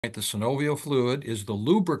The synovial fluid is the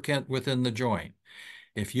lubricant within the joint.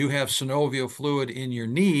 If you have synovial fluid in your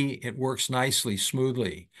knee, it works nicely,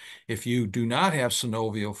 smoothly. If you do not have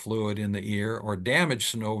synovial fluid in the ear or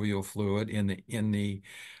damaged synovial fluid in the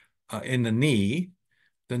knee,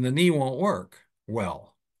 then the knee won't work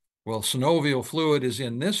well. Well, synovial fluid is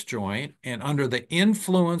in this joint, and under the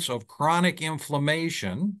influence of chronic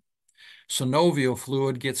inflammation, synovial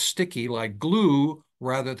fluid gets sticky like glue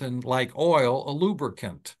rather than like oil, a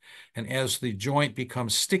lubricant. And as the joint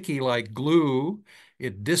becomes sticky like glue,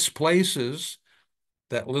 it displaces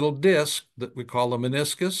that little disc that we call the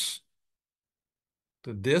meniscus,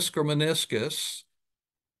 the disc or meniscus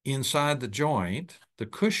inside the joint, the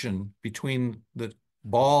cushion between the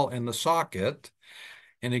ball and the socket,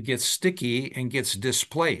 and it gets sticky and gets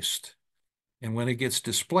displaced. And when it gets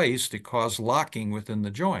displaced, it causes locking within the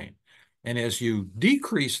joint. And as you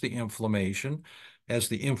decrease the inflammation, as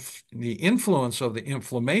the influence of the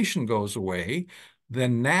inflammation goes away,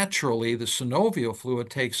 then naturally the synovial fluid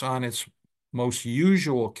takes on its most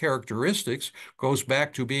usual characteristics, goes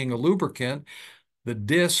back to being a lubricant. The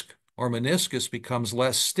disc or meniscus becomes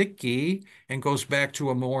less sticky and goes back to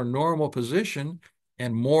a more normal position.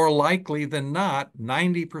 And more likely than not,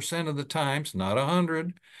 90% of the times, not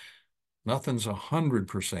 100, nothing's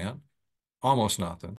 100%, almost nothing.